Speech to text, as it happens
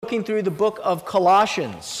looking through the book of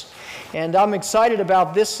Colossians. And I'm excited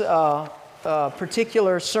about this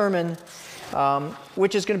particular sermon,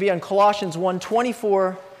 which is going to be on Colossians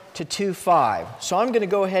 1:24 to 2:5. So I'm going to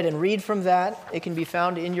go ahead and read from that. It can be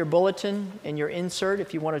found in your bulletin, in your insert,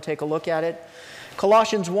 if you want to take a look at it.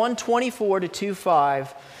 Colossians 1:24 to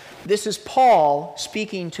 2:5. This is Paul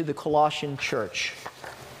speaking to the Colossian church.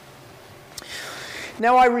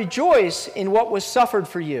 Now I rejoice in what was suffered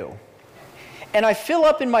for you, and I fill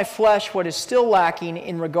up in my flesh what is still lacking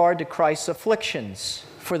in regard to Christ's afflictions,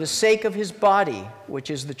 for the sake of his body, which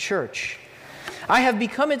is the church. I have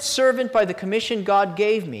become its servant by the commission God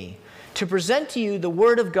gave me to present to you the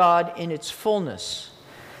word of God in its fullness,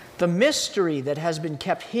 the mystery that has been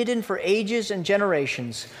kept hidden for ages and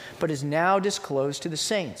generations, but is now disclosed to the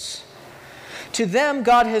saints. To them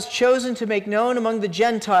God has chosen to make known among the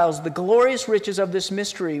Gentiles the glorious riches of this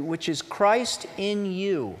mystery, which is Christ in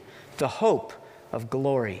you, the hope of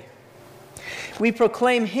glory. We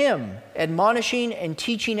proclaim him, admonishing and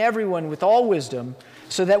teaching everyone with all wisdom,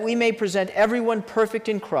 so that we may present everyone perfect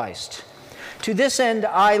in Christ. To this end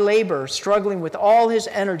I labor, struggling with all his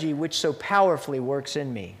energy, which so powerfully works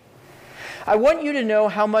in me. I want you to know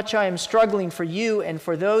how much I am struggling for you and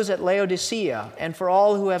for those at Laodicea, and for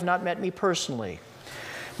all who have not met me personally.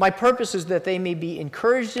 My purpose is that they may be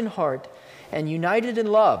encouraged in heart and united in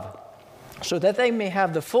love, so that they may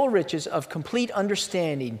have the full riches of complete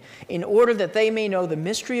understanding, in order that they may know the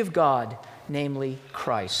mystery of God, namely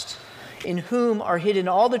Christ, in whom are hidden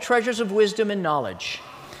all the treasures of wisdom and knowledge.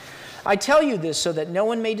 I tell you this so that no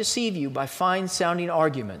one may deceive you by fine-sounding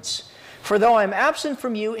arguments. For though I am absent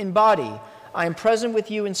from you in body, I am present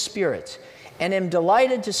with you in spirit, and am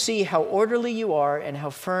delighted to see how orderly you are and how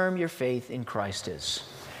firm your faith in Christ is.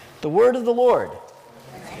 The word of the Lord.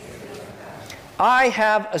 I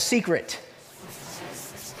have a secret.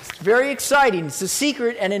 Very exciting. It's a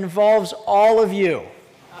secret and it involves all of you.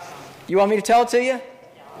 You want me to tell it to you?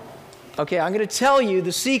 Okay, I'm going to tell you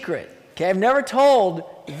the secret. Okay, I've never told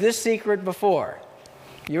this secret before.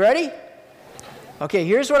 You ready? Okay,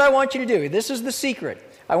 here's what I want you to do. This is the secret.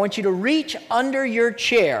 I want you to reach under your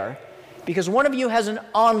chair, because one of you has an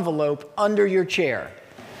envelope under your chair.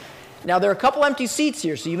 Now, there are a couple empty seats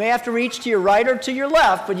here, so you may have to reach to your right or to your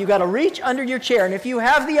left, but you've got to reach under your chair. And if you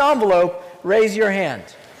have the envelope, raise your hand.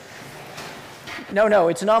 No,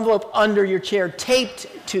 it's an envelope under your chair, taped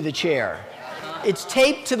to the chair. It's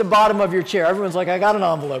taped to the bottom of your chair. Everyone's like, I got an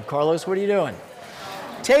envelope, Carlos. What are you doing?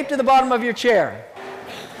 Taped to the bottom of your chair.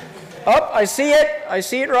 Oh, I see it. I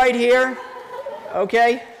see it right here.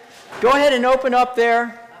 Okay. Go ahead and open up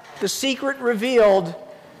there. The secret revealed.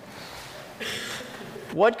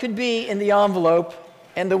 What could be in the envelope?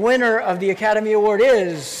 And the winner of the Academy Award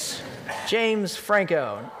is James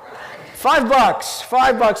Franco. $5.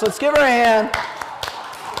 $5. Let's give her a hand.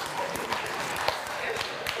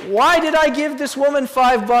 Why did I give this woman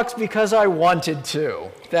 $5? Because I wanted to.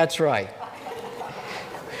 That's right.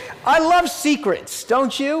 I love secrets,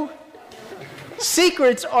 don't you?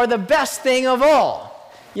 Secrets are the best thing of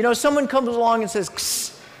all. You know, someone comes along and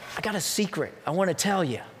says, I got a secret. I want to tell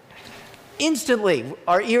you. Instantly,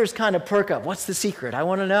 our ears kind of perk up. What's the secret? I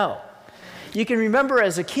want to know. You can remember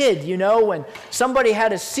as a kid, you know, when somebody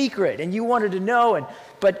had a secret and you wanted to know,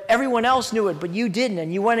 but everyone else knew it, but you didn't,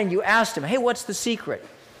 and you went and you asked them, hey, what's the secret?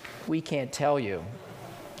 We can't tell you.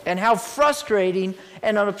 And how frustrating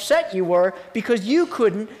and upset you were because you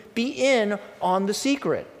couldn't be in on the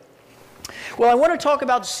secret. Well, I want to talk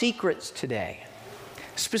about secrets today,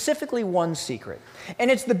 specifically one secret.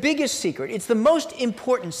 And it's the biggest secret. It's the most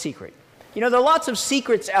important secret. You know, there are lots of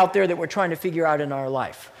secrets out there that we're trying to figure out in our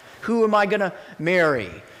life. Who am I going to marry?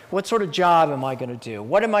 What sort of job am I going to do?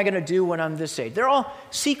 What am I going to do when I'm this age? They're all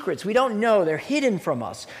secrets. We don't know. They're hidden from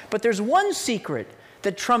us. But there's one secret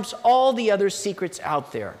that trumps all the other secrets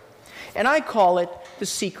out there. And I call it the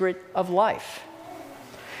secret of life.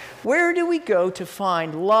 Where do we go to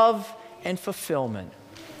find love and fulfillment?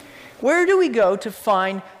 Where do we go to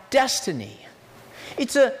find destiny?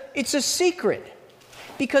 It's a secret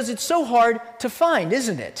because it's so hard to find,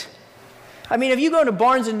 isn't it? I mean, if you go to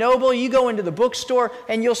Barnes & Noble, you go into the bookstore,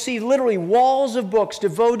 and you'll see literally walls of books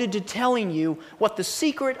devoted to telling you what the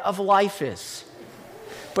secret of life is.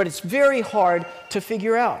 But it's very hard to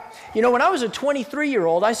figure out. You know, when I was a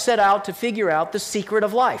 23-year-old, I set out to figure out the secret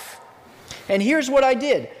of life. And here's what I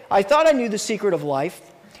did. I thought I knew the secret of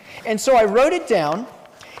life, and so I wrote it down,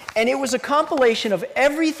 and it was a compilation of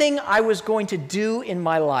everything I was going to do in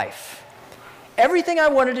my life. Everything I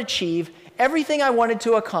wanted to achieve, everything I wanted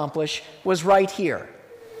to accomplish was right here.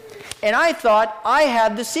 And I thought I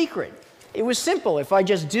had the secret. It was simple. If I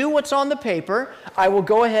just do what's on the paper, I will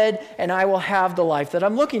go ahead and I will have the life that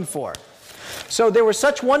I'm looking for. So there were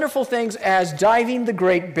such wonderful things as diving the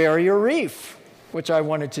Great Barrier Reef, which I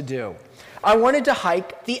wanted to do. I wanted to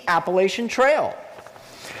hike the Appalachian Trail.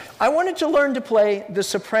 I wanted to learn to play the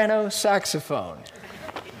soprano saxophone.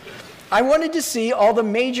 I wanted to see all the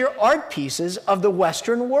major art pieces of the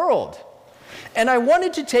Western world. And I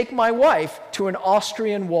wanted to take my wife to an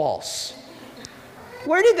Austrian waltz.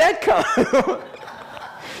 Where did that come?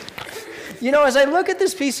 You know, as I look at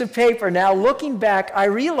this piece of paper now, looking back, I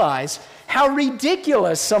realize how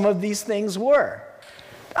ridiculous some of these things were.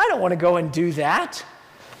 I don't want to go and do that.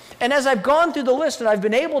 And as I've gone through the list and I've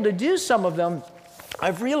been able to do some of them,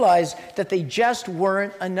 I've realized that they just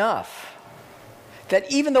weren't enough. That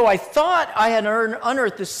even though I thought I had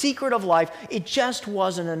unearthed the secret of life, it just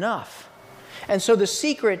wasn't enough. And so the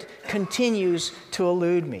secret continues to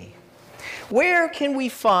elude me. Where can we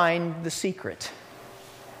find the secret?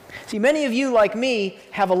 See, many of you, like me,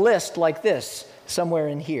 have a list like this somewhere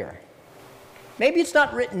in here. Maybe it's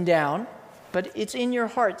not written down, but it's in your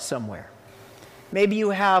heart somewhere. Maybe you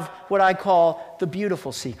have what I call the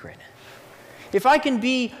beautiful secret. If I can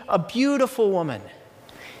be a beautiful woman,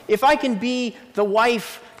 if I can be the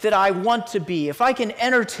wife that I want to be, if I can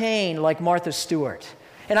entertain like Martha Stewart,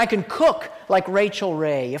 and I can cook like Rachel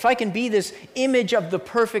Ray, if I can be this image of the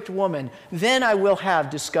perfect woman, then I will have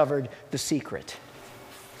discovered the secret.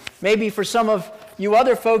 Maybe for some of you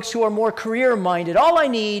other folks who are more career-minded, all I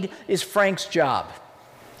need is Frank's job.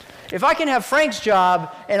 If I can have Frank's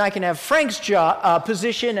job and I can have Frank's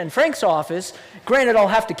position and Frank's office, granted I'll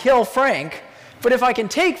have to kill Frank, but if I can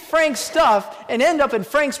take Frank's stuff and end up in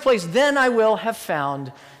Frank's place, then I will have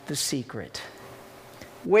found the secret.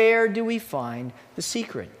 Where do we find the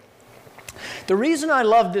secret? The reason I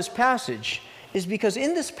love this passage is because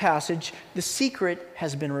in this passage, the secret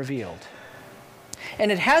has been revealed.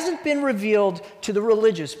 And it hasn't been revealed to the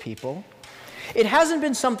religious people. It hasn't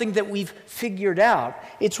been something that we've figured out.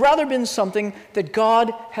 It's rather been something that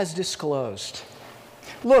God has disclosed.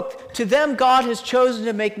 Look, to them God has chosen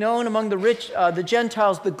to make known among the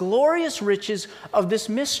Gentiles the glorious riches of this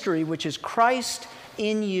mystery, which is Christ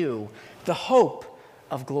in you, the hope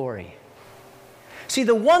of glory. See,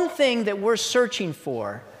 the one thing that we're searching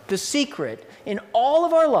for, the secret in all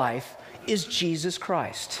of our life, is Jesus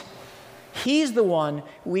Christ. He's the one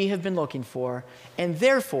we have been looking for, and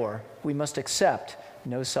therefore we must accept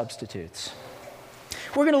no substitutes.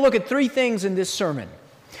 We're going to look at three things in this sermon.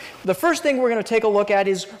 The first thing we're going to take a look at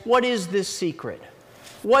is, what is this secret?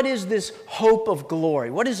 What is this hope of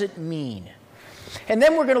glory? What does it mean? And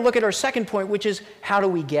then we're going to look at our second point, which is, how do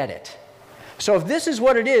we get it? So if this is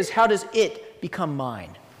what it is, how does it become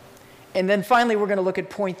mine? And then finally, we're going to look at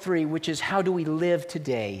point 3, which is, how do we live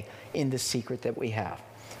today in the secret that we have?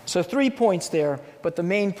 So 3 points there, but the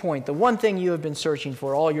main point, the one thing you have been searching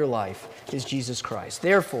for all your life, is Jesus Christ.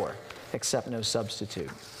 Therefore, accept no substitute.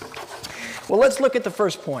 Well, let's look at the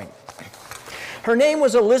first point. Her name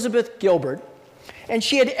was Elizabeth Gilbert, and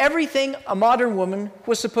she had everything a modern woman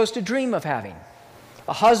was supposed to dream of having: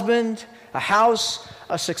 a husband, a house,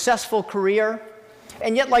 a successful career,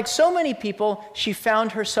 and yet, like so many people, she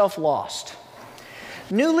found herself lost.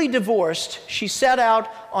 Newly divorced, she set out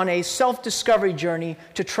on a self-discovery journey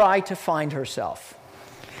to try to find herself.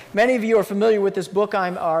 Many of you are familiar with this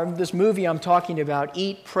this movie I'm talking about,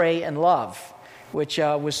 Eat, Pray, and Love, which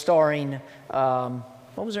was starring,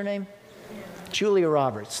 what was her name? Julia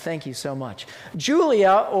Roberts. Thank you so much.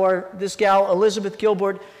 Julia, or this gal, Elizabeth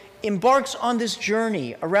Gilbert, embarks on this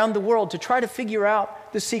journey around the world to try to figure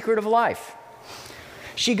out the secret of life.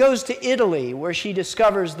 She goes to Italy, where she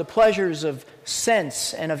discovers the pleasures of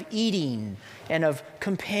sense and of eating and of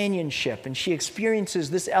companionship, and she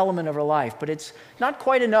experiences this element of her life, but it's not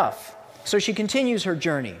quite enough. So she continues her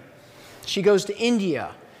journey. She goes to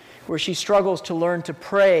India, where she struggles to learn to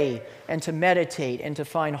pray and to meditate and to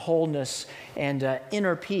find wholeness and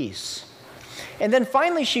inner peace. And then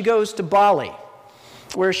finally she goes to Bali,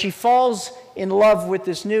 where she falls in love with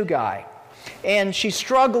this new guy. And she's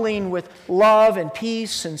struggling with love and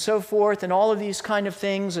peace and so forth and all of these kind of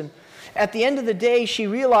things. And at the end of the day, she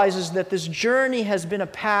realizes that this journey has been a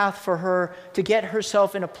path for her to get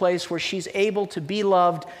herself in a place where she's able to be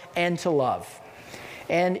loved and to love.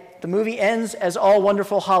 And the movie ends as all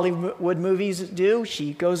wonderful Hollywood movies do.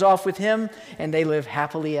 She goes off with him, and they live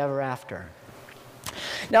happily ever after.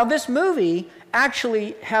 Now, this movie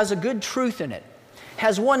actually has a good truth in it,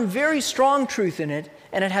 has one very strong truth in it,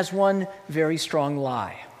 and it has one very strong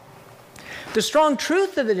lie. The strong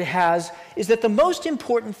truth that it has is that the most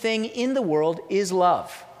important thing in the world is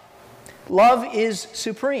love. Love is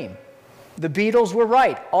supreme. The Beatles were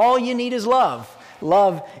right. All you need is love.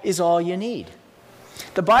 Love is all you need.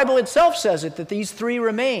 The Bible itself says it, that these three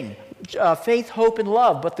remain, faith, hope, and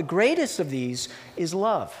love. But the greatest of these is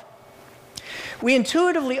love. We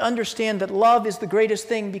intuitively understand that love is the greatest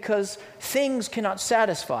thing because things cannot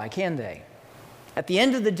satisfy, can they? At the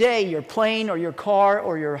end of the day, your plane or your car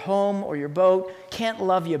or your home or your boat can't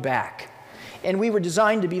love you back. And we were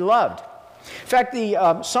designed to be loved. In fact,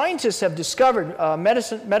 the scientists have discovered,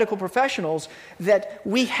 medical professionals, that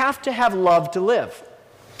we have to have love to live.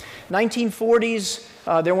 1940s,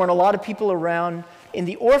 there weren't a lot of people around. In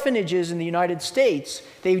the orphanages in the United States,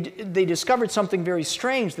 they discovered something very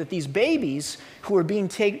strange, that these babies who were being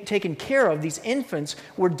taken care of, these infants,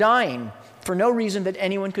 were dying for no reason that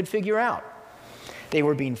anyone could figure out. They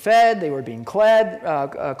were being fed, they were being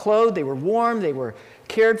clothed, they were warm, they were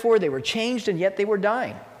cared for, they were changed, and yet they were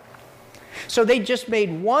dying. So they just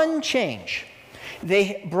made one change.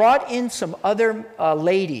 They brought in some other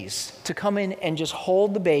ladies to come in and just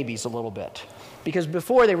hold the babies a little bit. Because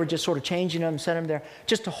before they were just sort of changing them, sending them there,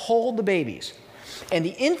 just to hold the babies. And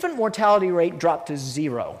the infant mortality rate dropped to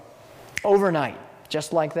 0 overnight,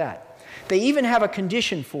 just like that. They even have a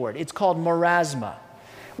condition for it. It's called marasma,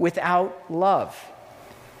 without love.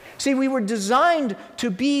 See, we were designed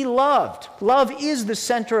to be loved. Love is the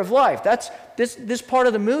center of life. This part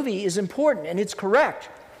of the movie is important, and it's correct.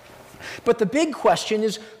 But the big question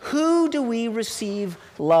is, who do we receive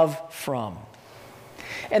love from?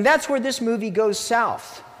 And that's where this movie goes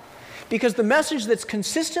south. Because the message that's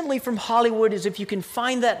consistently from Hollywood is, if you can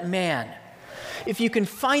find that man, if you can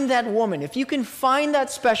find that woman, if you can find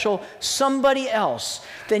that special somebody else,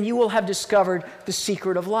 then you will have discovered the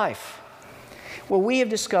secret of life. Well, we have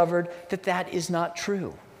discovered that that is not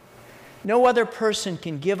true. No other person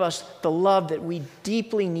can give us the love that we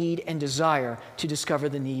deeply need and desire to discover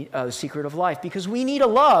the secret of life, because we need a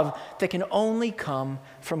love that can only come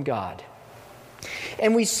from God.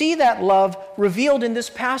 And we see that love revealed in this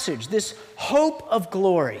passage, this hope of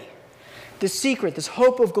glory, this secret, this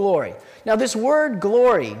hope of glory. Now, this word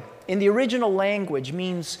glory in the original language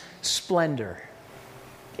means splendor.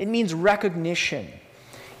 It means recognition.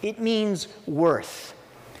 It means worth.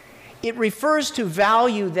 It refers to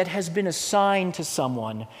value that has been assigned to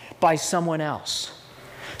someone by someone else.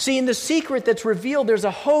 See, in the secret that's revealed, there's a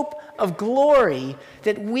hope of glory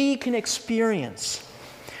that we can experience.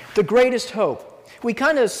 The greatest hope. We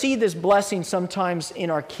kind of see this blessing sometimes in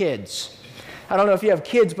our kids. I don't know if you have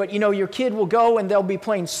kids, but your kid will go and they'll be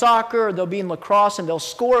playing soccer, or they'll be in lacrosse, and they'll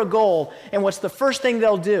score a goal, and what's the first thing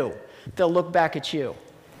they'll do? They'll look back at you.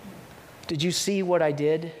 Did you see what I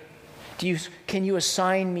did? Can you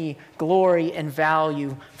assign me glory and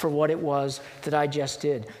value for what it was that I just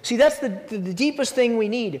did? See, that's the deepest thing we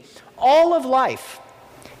need. All of life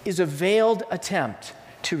is a veiled attempt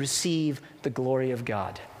to receive the glory of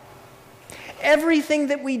God. Everything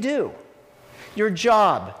that we do, your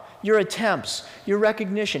job, your attempts, your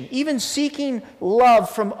recognition, even seeking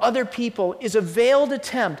love from other people, is a veiled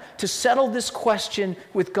attempt to settle this question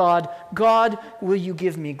with God. God, will you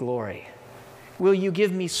give me glory? Will you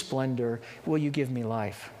give me splendor? Will you give me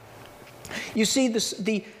life? You see,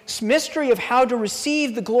 the mystery of how to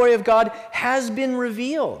receive the glory of God has been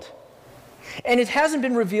revealed. And it hasn't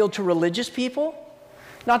been revealed to religious people,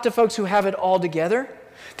 not to folks who have it all together,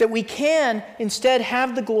 that we can instead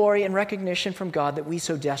have the glory and recognition from God that we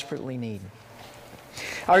so desperately need.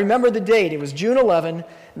 I remember the date. It was June 11,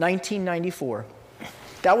 1994.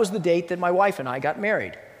 That was the date that my wife and I got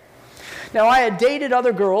married. Now, I had dated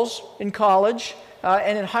other girls in college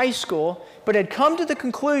and in high school, but had come to the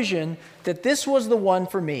conclusion that this was the one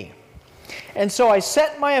for me. And so I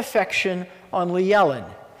set my affection on Leellen,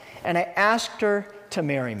 and I asked her to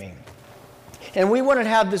marry me. And we wanted to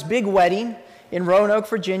have this big wedding in Roanoke,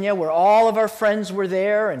 Virginia, where all of our friends were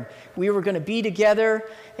there, and we were going to be together.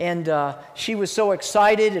 And she was so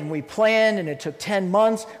excited, and we planned, and it took 10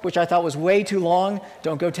 months, which I thought was way too long.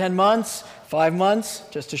 Don't go 10 months, 5 months,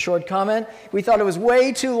 just a short comment. We thought it was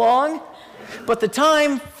way too long, but the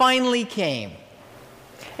time finally came.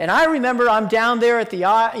 And I remember I'm down there at the,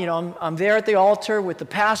 I'm there at the altar with the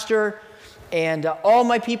pastor, and all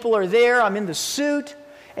my people are there. I'm in the suit,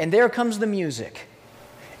 and there comes the music.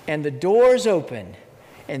 And the doors open,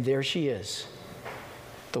 and there she is.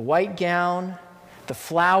 The white gown, the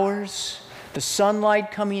flowers, the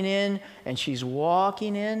sunlight coming in, and she's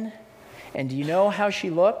walking in. And do you know how she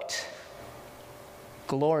looked?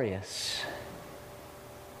 Glorious.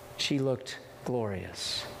 She looked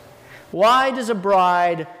glorious. Why does a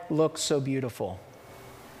bride look so beautiful?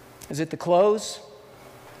 Is it the clothes?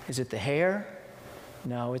 Is it the hair?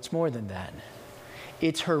 No, it's more than that.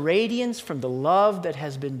 It's her radiance from the love that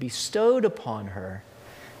has been bestowed upon her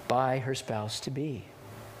by her spouse-to-be.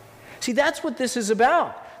 See, that's what this is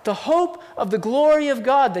about. The hope of the glory of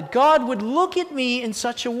God, that God would look at me in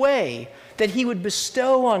such a way that he would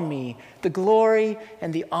bestow on me the glory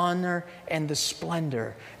and the honor and the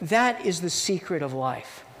splendor. That is the secret of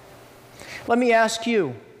life. Let me ask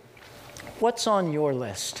you, what's on your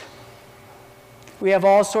list? We have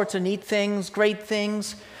all sorts of neat things, great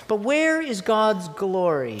things, but where is God's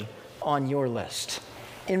glory on your list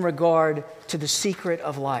in regard to the secret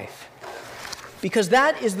of life? Because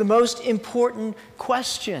that is the most important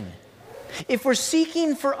question. If we're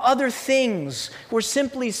seeking for other things, we're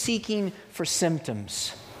simply seeking for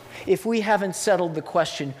symptoms. If we haven't settled the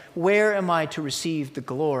question, where am I to receive the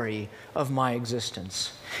glory of my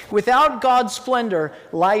existence? Without God's splendor,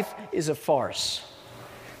 life is a farce.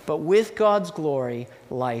 But with God's glory,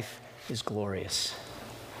 life is glorious.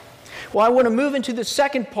 Well, I want to move into the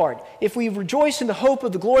second part. If we rejoice in the hope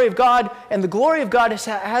of the glory of God, and the glory of God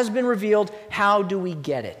has been revealed, how do we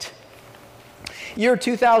get it? Year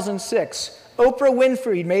 2006, Oprah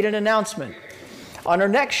Winfrey made an announcement on her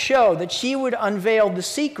next show that she would unveil the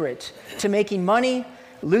secret to making money,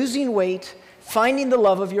 losing weight, finding the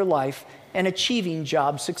love of your life, and achieving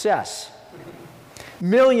job success.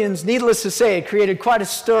 Millions, needless to say, it created quite a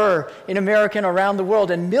stir in America and around the world,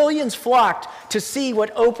 and millions flocked to see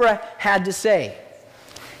what Oprah had to say.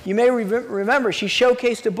 You may remember she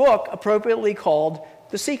showcased a book appropriately called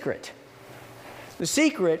The Secret. The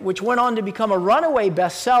Secret, which went on to become a runaway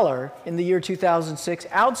bestseller in the year 2006,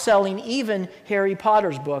 outselling even Harry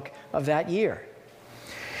Potter's book of that year.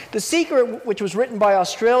 The Secret, which was written by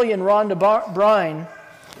Australian Rhonda Byrne,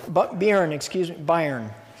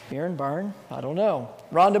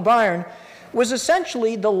 was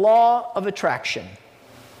essentially the law of attraction.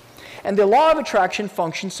 And the law of attraction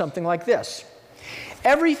functions something like this.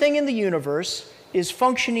 Everything in the universe is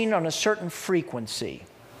functioning on a certain frequency.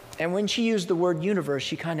 And when she used the word universe,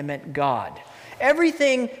 she kind of meant God.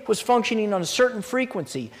 Everything was functioning on a certain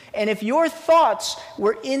frequency. And if your thoughts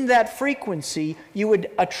were in that frequency, you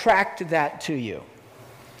would attract that to you.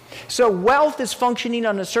 So wealth is functioning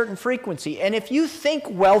on a certain frequency. And if you think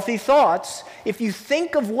wealthy thoughts, if you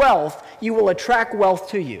think of wealth, you will attract wealth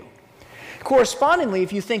to you. Correspondingly,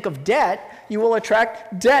 if you think of debt, you will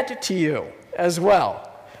attract debt to you as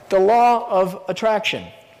well. The law of attraction.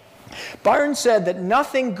 Byron said that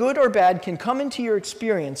nothing good or bad can come into your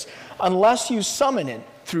experience unless you summon it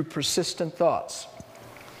through persistent thoughts.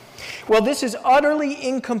 Well, this is utterly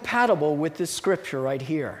incompatible with this scripture right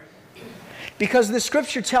here. Because the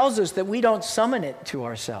scripture tells us that we don't summon it to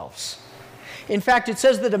ourselves. In fact, it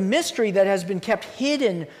says that a mystery that has been kept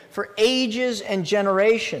hidden for ages and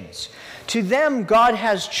generations. To them, God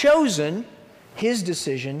has chosen his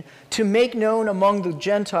decision to make known among the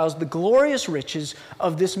Gentiles the glorious riches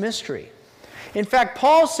of this mystery. In fact,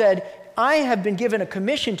 Paul said, I have been given a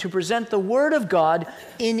commission to present the word of God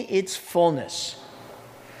in its fullness.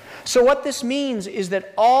 So what this means is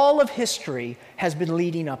that all of history has been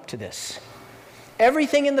leading up to this.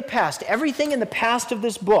 Everything in the past of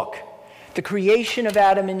this book, the creation of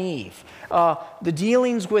Adam and Eve, the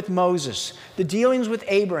dealings with Moses, the dealings with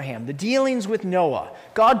Abraham, the dealings with Noah,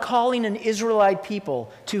 God calling an Israelite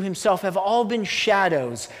people to himself have all been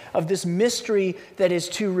shadows of this mystery that is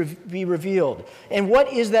to be revealed. And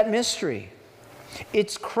what is that mystery?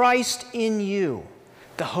 It's Christ in you,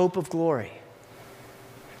 the hope of glory.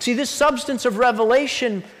 See, this substance of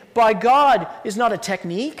revelation by God is not a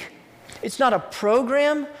technique. It's not a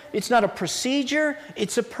program. It's not a procedure.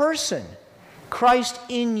 It's a person. Christ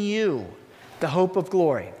in you, the hope of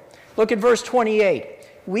glory. Look at verse 28.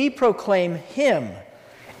 We proclaim him,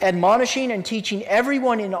 admonishing and teaching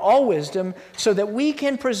everyone in all wisdom, so that we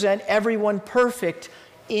can present everyone perfect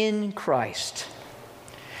in Christ.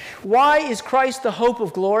 Why is Christ the hope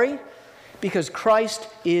of glory? Because Christ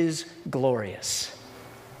is glorious.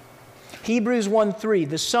 Hebrews 1:3,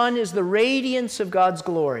 the Son is the radiance of God's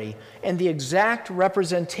glory and the exact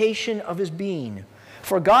representation of his being.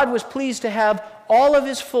 For God was pleased to have all of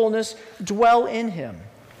his fullness dwell in him.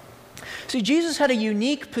 See, Jesus had a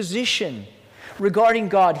unique position regarding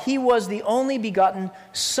God. He was the only begotten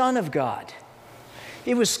Son of God.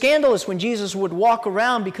 It was scandalous when Jesus would walk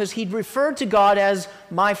around because he'd referred to God as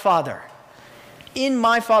my Father. In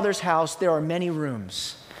my Father's house there are many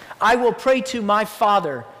rooms. I will pray to my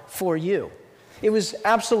Father for you. It was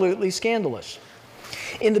absolutely scandalous.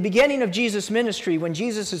 In the beginning of Jesus' ministry, when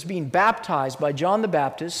Jesus is being baptized by John the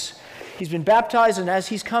Baptist, he's been baptized, and as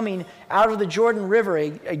he's coming out of the Jordan River,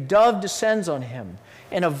 a dove descends on him,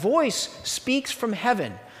 and a voice speaks from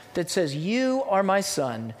heaven that says, "You are my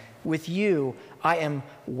Son, with you I am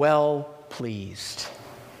well pleased.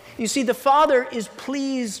 You see, the Father is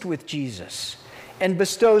pleased with Jesus and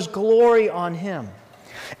bestows glory on him.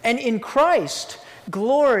 And in Christ,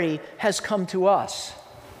 glory has come to us.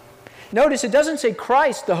 Notice it doesn't say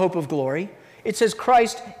Christ, the hope of glory. It says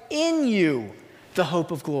Christ in you, the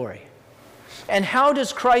hope of glory. And how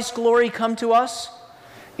does Christ's glory come to us?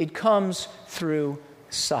 It comes through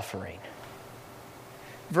suffering.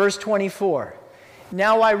 Verse 24,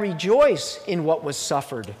 now I rejoice in what was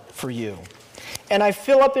suffered for you, and I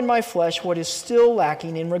fill up in my flesh what is still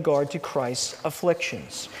lacking in regard to Christ's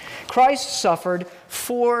afflictions. Christ suffered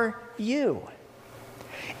for you.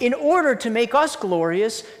 In order to make us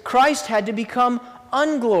glorious, Christ had to become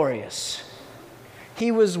unglorious.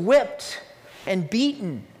 He was whipped and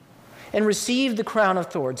beaten and received the crown of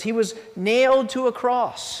thorns. He was nailed to a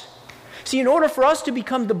cross. See, in order for us to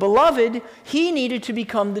become the beloved, he needed to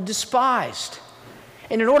become the despised.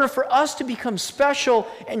 And in order for us to become special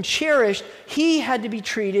and cherished, he had to be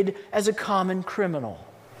treated as a common criminal,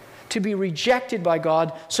 to be rejected by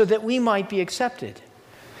God so that we might be accepted.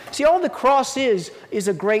 See, all the cross is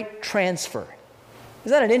a great transfer.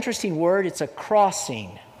 Isn't that an interesting word? It's a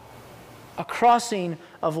crossing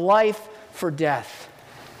of life for death.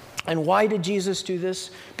 And why did Jesus do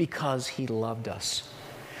this? Because he loved us.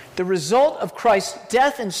 The result of Christ's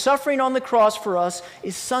death and suffering on the cross for us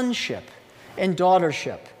is sonship and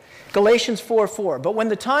daughtership. Galatians 4:4, but when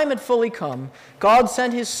the time had fully come, God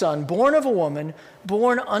sent his Son, born of a woman,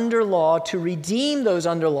 born under law, to redeem those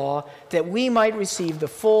under law, that we might receive the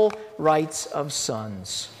full rights of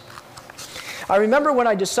sons. I remember when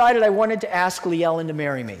I decided I wanted to ask Lee Ellen to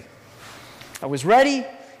marry me. I was ready.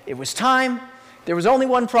 It was time. There was only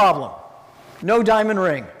one problem. No diamond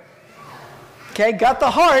ring. Okay, got the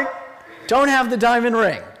heart, don't have the diamond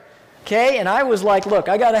ring. Okay, and I was like, look,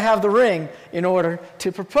 I got to have the ring in order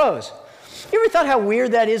to propose. You ever thought how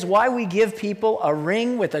weird that is? Why we give people a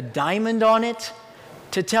ring with a diamond on it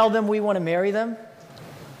to tell them we want to marry them?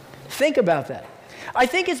 Think about that. I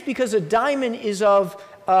think it's because a diamond is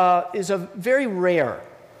very rare,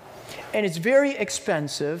 and it's very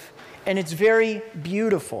expensive, and it's very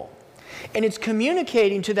beautiful. And it's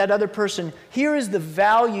communicating to that other person, here is the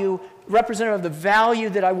value, representative of the value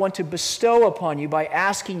that I want to bestow upon you by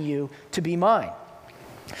asking you to be mine.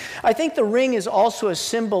 I think the ring is also a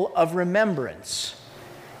symbol of remembrance.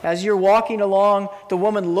 As you're walking along, the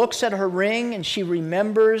woman looks at her ring and she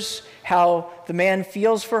remembers how the man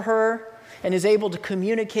feels for her and is able to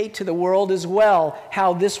communicate to the world as well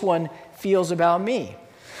how this one feels about me.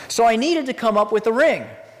 So I needed to come up with a ring,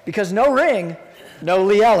 because no ring, no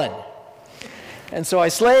Lee Ellen. And so I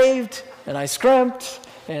slaved and I scrimped,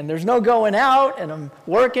 and there's no going out, and I'm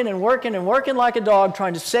working and working and working like a dog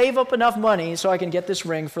trying to save up enough money so I can get this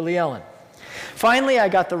ring for Lee Ellen. Finally, I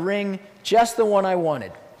got the ring, just the one I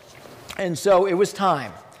wanted. And so it was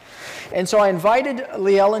time. And so I invited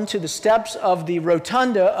Lee Ellen to the steps of the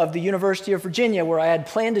rotunda of the University of Virginia, where I had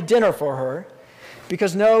planned a dinner for her,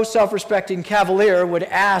 because no self-respecting cavalier would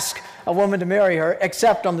ask a woman to marry her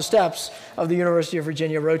except on the steps of the University of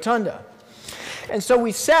Virginia rotunda. And so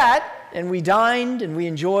we sat and we dined and we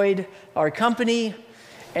enjoyed our company.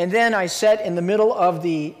 And then I set in the middle of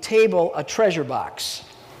the table a treasure box.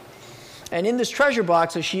 And in this treasure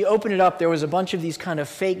box, as she opened it up, there was a bunch of these kind of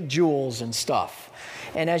fake jewels and stuff.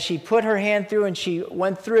 And as she put her hand through and she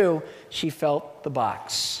went through, she felt the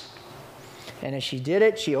box. And as she did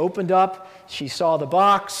it, she opened up, she saw the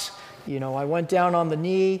box. You know, I went down on the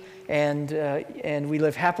knee, and we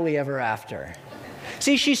lived happily ever after.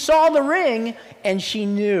 See, she saw the ring, and she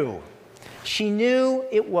knew. She knew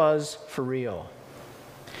it was for real.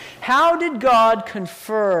 How did God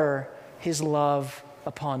confer his love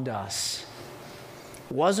upon us?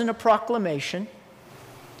 It wasn't a proclamation.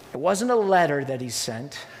 It wasn't a letter that he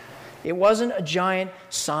sent. It wasn't a giant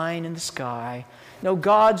sign in the sky. No,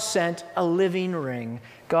 God sent a living ring.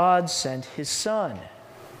 God sent his Son.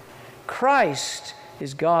 Christ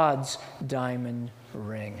is God's diamond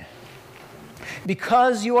ring.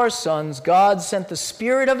 Because you are sons, God sent the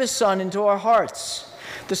Spirit of his Son into our hearts,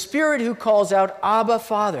 the Spirit who calls out, Abba,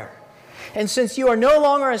 Father. And since you are no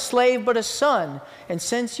longer a slave but a son, and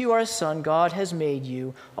since you are a son, God has made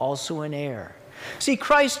you also an heir. See,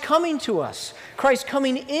 Christ coming to us, Christ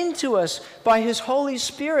coming into us by his Holy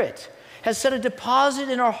Spirit, has set a deposit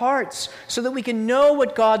in our hearts so that we can know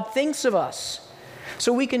what God thinks of us,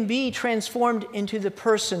 so we can be transformed into the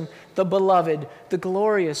person, the beloved, the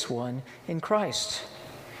glorious one in Christ.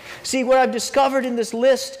 See, what I've discovered in this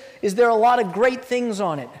list is there are a lot of great things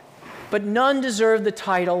on it, but none deserve the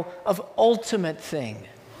title of ultimate thing.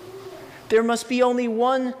 There must be only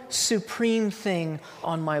one supreme thing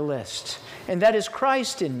on my list, and that is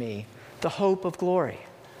Christ in me, the hope of glory.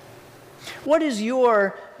 What is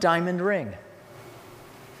your diamond ring?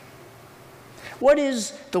 What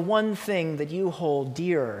is the one thing that you hold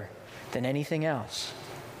dearer than anything else?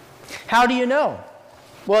 How do you know?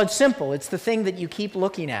 Well, it's simple. It's the thing that you keep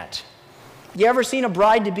looking at. You ever seen a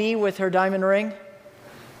bride-to-be with her diamond ring?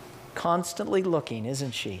 Constantly looking,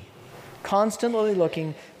 isn't she? Constantly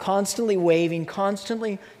looking, constantly waving,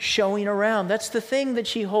 constantly showing around. That's the thing that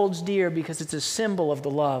she holds dear because it's a symbol of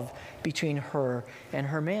the love between her and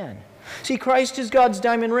her man. See, Christ is God's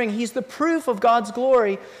diamond ring. He's the proof of God's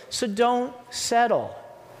glory, so don't settle.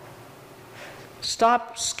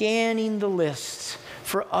 Stop scanning the lists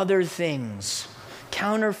for other things,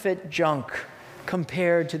 counterfeit junk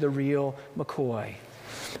compared to the real McCoy.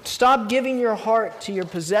 Stop giving your heart to your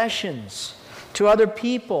possessions, to other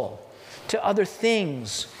people, to other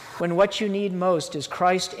things, when what you need most is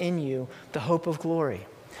Christ in you, the hope of glory.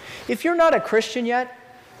 If you're not a Christian yet,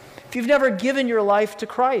 if you've never given your life to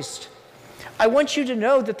Christ, I want you to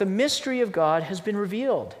know that the mystery of God has been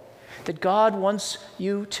revealed, that God wants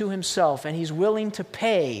you to himself, and he's willing to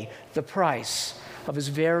pay the price of his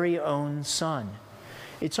very own Son.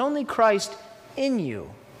 It's only Christ in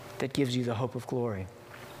you that gives you the hope of glory.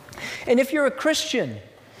 And if you're a Christian,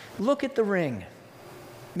 look at the ring.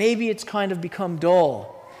 Maybe it's kind of become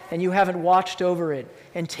dull, and you haven't watched over it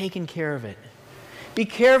and taken care of it. Be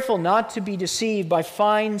careful not to be deceived by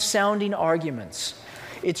fine-sounding arguments.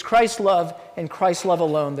 It's Christ's love and Christ's love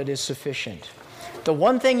alone that is sufficient. The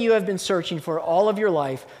one thing you have been searching for all of your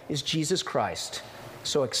life is Jesus Christ.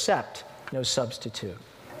 So accept no substitute.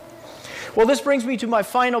 Well, this brings me to my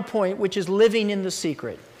final point, which is living in the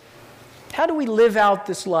secret. How do we live out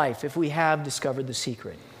this life if we have discovered the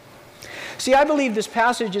secret? See, I believe this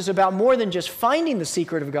passage is about more than just finding the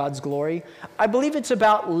secret of God's glory. I believe it's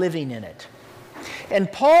about living in it.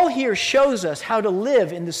 And Paul here shows us how to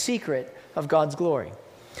live in the secret of God's glory.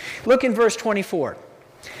 Look in verse 24.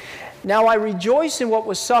 Now I rejoice in what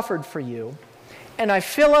was suffered for you, and I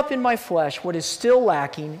fill up in my flesh what is still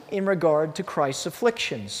lacking in regard to Christ's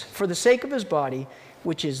afflictions, for the sake of his body,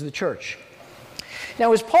 which is the church.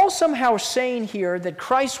 Now, is Paul somehow saying here that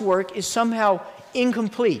Christ's work is somehow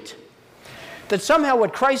incomplete? That somehow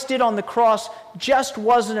what Christ did on the cross just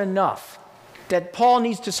wasn't enough? That Paul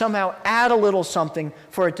needs to somehow add a little something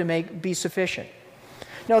for it to be sufficient?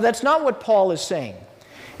 No, that's not what Paul is saying.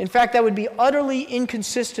 In fact, that would be utterly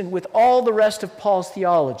inconsistent with all the rest of Paul's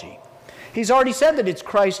theology. He's already said that it's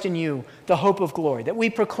Christ in you, the hope of glory, that we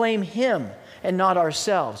proclaim him and not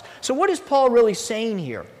ourselves. So what is Paul really saying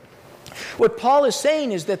here? What Paul is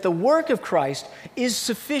saying is that the work of Christ is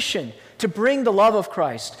sufficient to bring the love of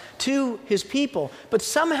Christ to his people, but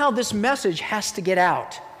somehow this message has to get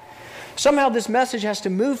out. Somehow this message has to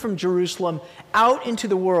move from Jerusalem out into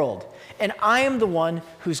the world, and I am the one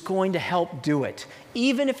who's going to help do it,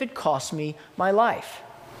 even if it costs me my life.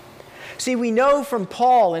 See, we know from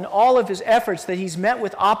Paul and all of his efforts that he's met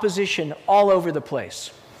with opposition all over the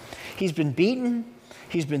place. He's been beaten,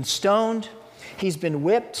 he's been stoned, he's been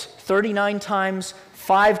whipped 39 times,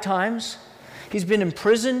 5 times. He's been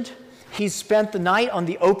imprisoned. He's spent the night on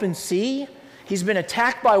the open sea. He's been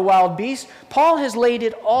attacked by wild beasts. Paul has laid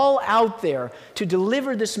it all out there to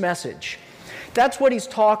deliver this message. That's what he's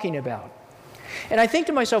talking about. And I think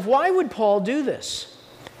to myself, why would Paul do this?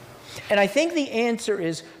 And I think the answer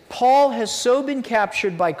is Paul has so been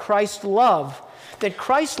captured by Christ's love that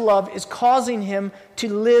Christ's love is causing him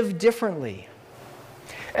to live differently.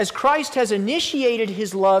 As Christ has initiated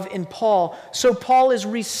his love in Paul, so Paul is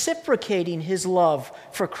reciprocating his love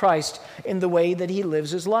for Christ in the way that he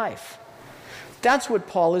lives his life. That's what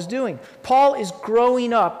Paul is doing. Paul is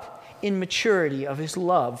growing up in maturity of his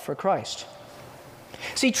love for Christ.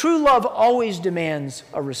 See, true love always demands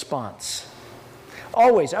a response.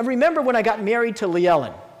 Always. I remember when I got married to Lee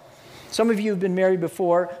Ellen. Some of you have been married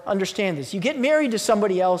before, understand this. You get married to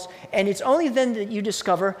somebody else, and it's only then that you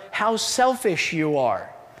discover how selfish you are.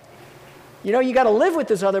 You know, you got to live with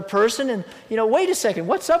this other person, and, wait a second,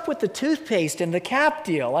 what's up with the toothpaste and the cap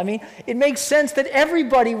deal? I mean, it makes sense that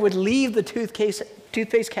everybody would leave the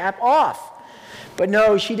toothpaste cap off. But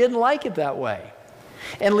no, she didn't like it that way.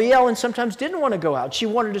 And Lee Ellen sometimes didn't want to go out. She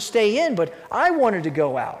wanted to stay in, but I wanted to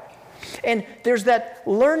go out. And there's that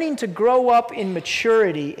learning to grow up in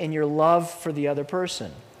maturity in your love for the other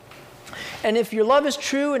person. And if your love is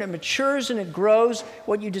true and it matures and it grows,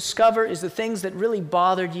 what you discover is the things that really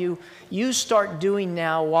bothered you, you start doing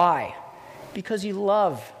now. Why? Because you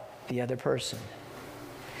love the other person.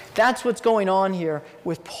 That's what's going on here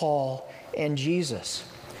with Paul and Jesus.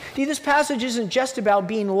 See, this passage isn't just about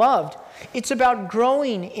being loved. It's about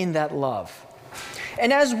growing in that love.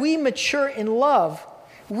 And as we mature in love,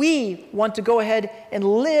 we want to go ahead and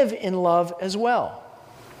live in love as well.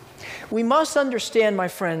 We must understand, my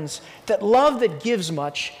friends, that love that gives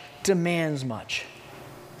much demands much.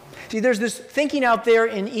 See, there's this thinking out there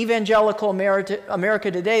in evangelical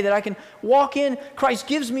America today that I can walk in, Christ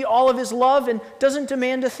gives me all of his love and doesn't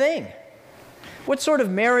demand a thing. What sort of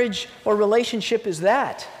marriage or relationship is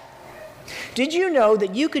that? Did you know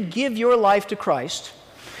that you could give your life to Christ,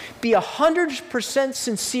 be 100%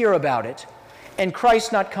 sincere about it, and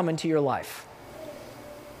Christ not come into your life?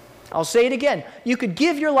 I'll say it again. You could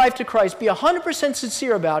give your life to Christ, be 100%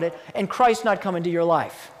 sincere about it, and Christ not come into your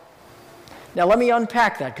life. Now let me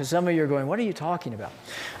unpack that, because some of you are going, what are you talking about?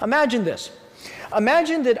 Imagine this.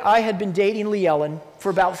 Imagine that I had been dating Lee Ellen for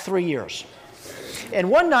about 3 years. And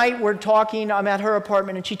one night we're talking, I'm at her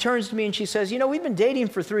apartment, and she turns to me and she says, we've been dating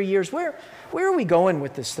for 3 years. Where are we going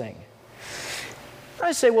with this thing?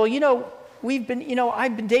 I say, well,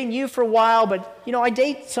 I've been dating you for a while, but, I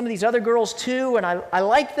date some of these other girls too, and I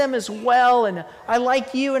like them as well, and I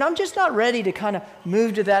like you, and I'm just not ready to kind of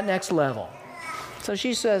move to that next level. So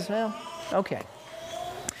she says, well, okay.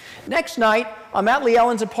 Next night, I'm at Lee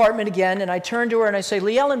Ellen's apartment again, and I turn to her and I say,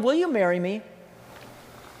 Lee Ellen, will you marry me?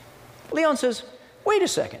 Lee Ellen says, wait a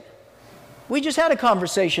second. We just had a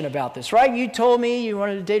conversation about this, right? You told me you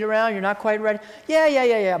wanted to date around, you're not quite ready.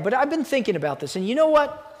 Yeah. But I've been thinking about this, and you know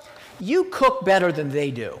what? You cook better than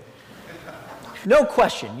they do. No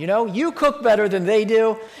question, you cook better than they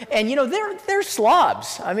do. And, they're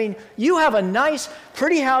slobs. I mean, you have a nice,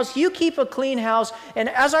 pretty house. You keep a clean house. And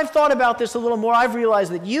as I've thought about this a little more, I've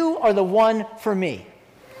realized that you are the one for me.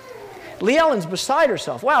 Lee Ellen's beside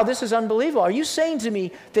herself. Wow, this is unbelievable. Are you saying to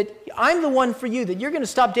me that I'm the one for you, that you're going to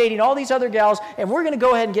stop dating all these other gals and we're going to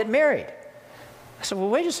go ahead and get married? I said, well,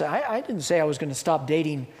 wait a second. I didn't say I was going to stop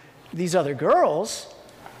dating these other girls.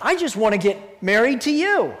 I just want to get married to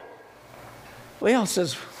you. Lee Ellen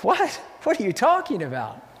says, what? What are you talking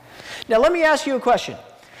about? Now, let me ask you a question.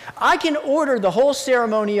 I can order the whole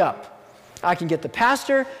ceremony up. I can get the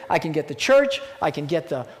pastor, I can get the church, I can get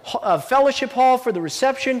the fellowship hall for the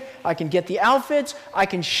reception, I can get the outfits, I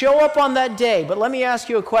can show up on that day. But let me ask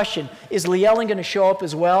you a question. Is Lee Ellen going to show up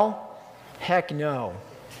as well? Heck no.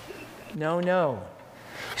 No.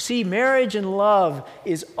 See, marriage and love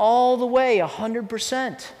is all the way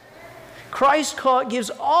 100%. Christ gives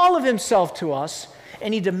all of himself to us,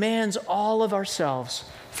 and he demands all of ourselves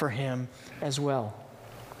for him as well.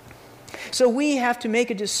 So we have to make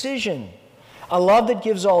a decision. A love that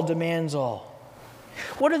gives all demands all.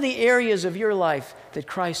 What are the areas of your life that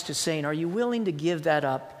Christ is saying, are you willing to give that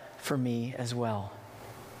up for me as well?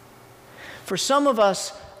 For some of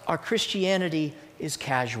us, our Christianity is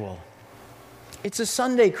casual. It's a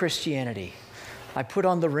Sunday Christianity. I put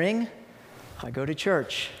on the ring, I go to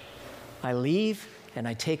church. I leave and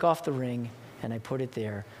I take off the ring and I put it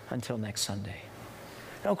there until next Sunday.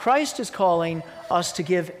 Now, Christ is calling us to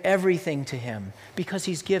give everything to him because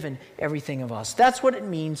he's given everything of us. That's what it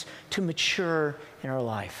means to mature in our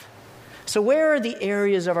life. So where are the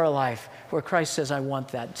areas of our life where Christ says, I want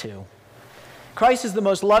that too? Christ is the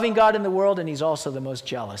most loving God in the world, and he's also the most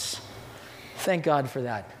jealous. Thank God for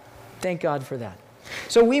that. Thank God for that.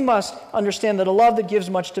 So we must understand that a love that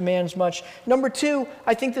gives much demands much. Number two,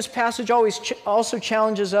 I think this passage also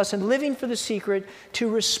challenges us in living for the secret to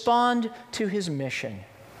respond to his mission.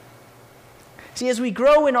 See, as we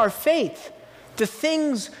grow in our faith, the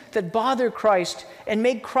things that bother Christ and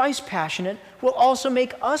make Christ passionate will also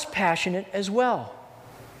make us passionate as well.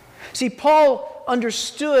 See, Paul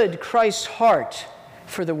understood Christ's heart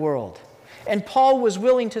for the world, and Paul was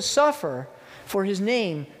willing to suffer for his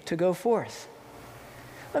name to go forth.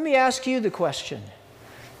 Let me ask you the question.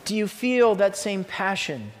 Do you feel that same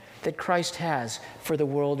passion that Christ has for the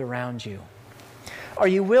world around you? Are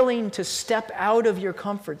you willing to step out of your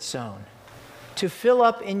comfort zone, to fill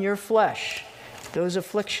up in your flesh those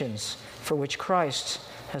afflictions for which Christ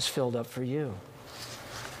has filled up for you?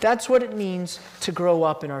 That's what it means to grow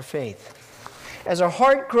up in our faith. As our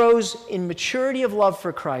heart grows in maturity of love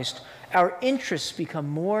for Christ, our interests become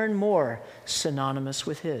more and more synonymous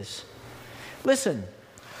with his. Listen,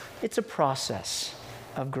 it's a process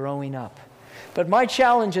of growing up. But my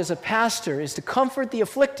challenge as a pastor is to comfort the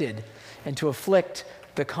afflicted and to afflict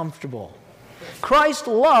the comfortable. Christ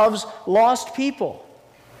loves lost people.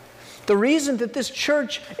 The reason that this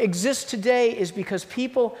church exists today is because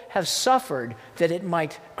people have suffered that it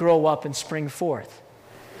might grow up and spring forth.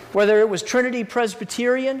 Whether it was Trinity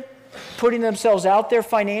Presbyterian, putting themselves out there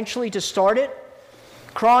financially to start it,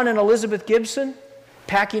 Cron and Elizabeth Gibson,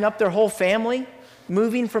 packing up their whole family,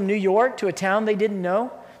 moving from New York to a town they didn't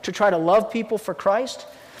know, to try to love people for Christ.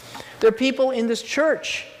 There are people in this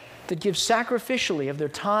church that give sacrificially of their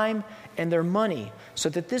time and their money so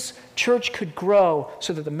that this church could grow,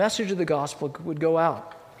 so that the message of the gospel would go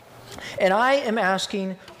out. And I am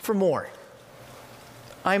asking for more.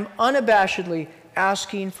 I'm unabashedly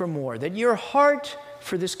asking for more, that your heart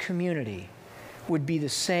for this community would be the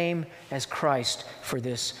same as Christ for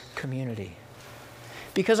this community.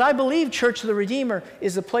 Because I believe Church of the Redeemer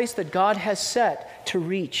is the place that God has set to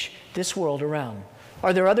reach this world around.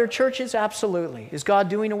 Are there other churches? Absolutely. Is God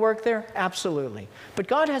doing a work there? Absolutely. But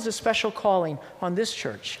God has a special calling on this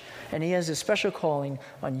church, and He has a special calling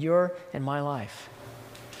on your and my life.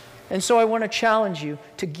 And so I want to challenge you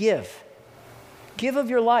to give. Give of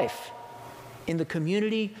your life in the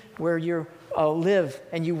community where you live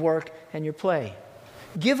and you work and you play.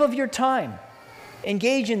 Give of your time.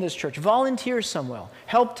 Engage in this church. Volunteer somewhere.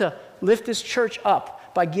 Help to lift this church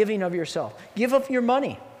up by giving of yourself. Give of your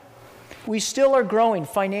money. We still are growing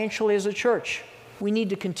financially as a church. We need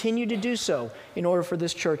to continue to do so in order for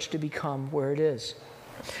this church to become where it is.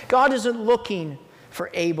 God isn't looking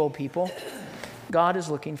for able people. God is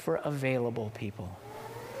looking for available people.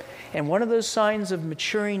 And one of those signs of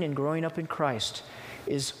maturing and growing up in Christ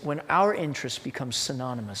is when our interest becomes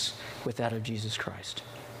synonymous with that of Jesus Christ.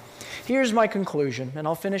 Here's my conclusion, and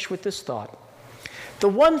I'll finish with this thought. The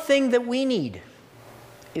one thing that we need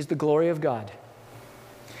is the glory of God.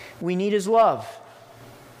 We need His love.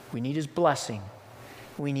 We need His blessing.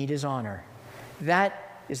 We need His honor.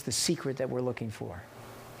 That is the secret that we're looking for.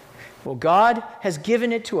 Well, God has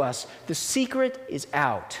given it to us. The secret is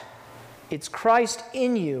out. It's Christ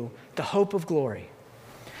in you, the hope of glory.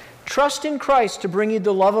 Trust in Christ to bring you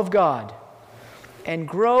the love of God, and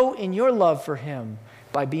grow in your love for Him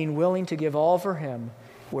by being willing to give all for Him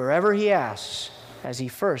wherever He asks, as He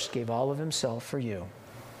first gave all of Himself for you.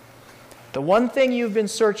 The one thing you've been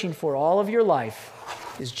searching for all of your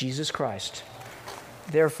life is Jesus Christ.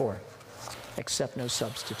 Therefore, accept no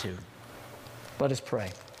substitute. Let us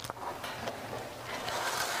pray.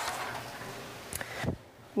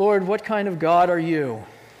 Lord, what kind of God are you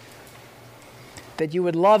that you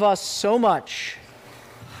would love us so much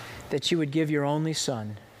that you would give your only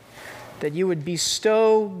Son, that you would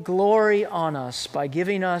bestow glory on us by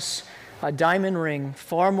giving us a diamond ring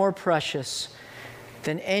far more precious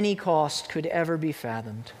than any cost could ever be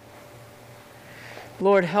fathomed.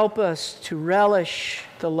 Lord, help us to relish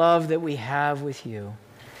the love that we have with you.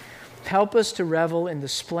 Help us to revel in the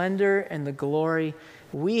splendor and the glory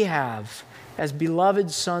we have as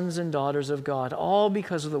beloved sons and daughters of God, all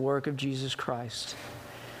because of the work of Jesus Christ.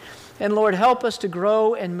 And Lord, help us to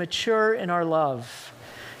grow and mature in our love,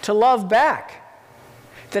 to love back,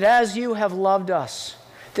 that as you have loved us,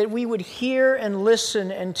 that we would hear and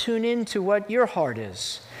listen and tune into what your heart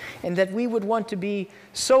is, and that we would want to be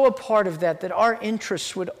so a part of that, that our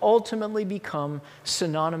interests would ultimately become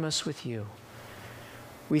synonymous with you.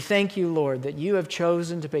 We thank you, Lord, that you have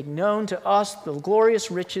chosen to make known to us the glorious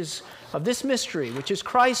riches of this mystery, which is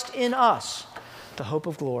Christ in us, the hope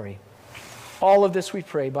of glory. All of this we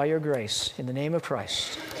pray by your grace, in the name of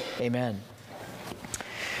Christ. Amen.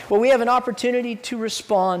 Well, we have an opportunity to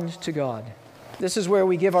respond to God. This is where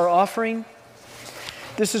we give our offering.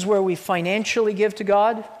 This is where we financially give to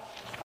God.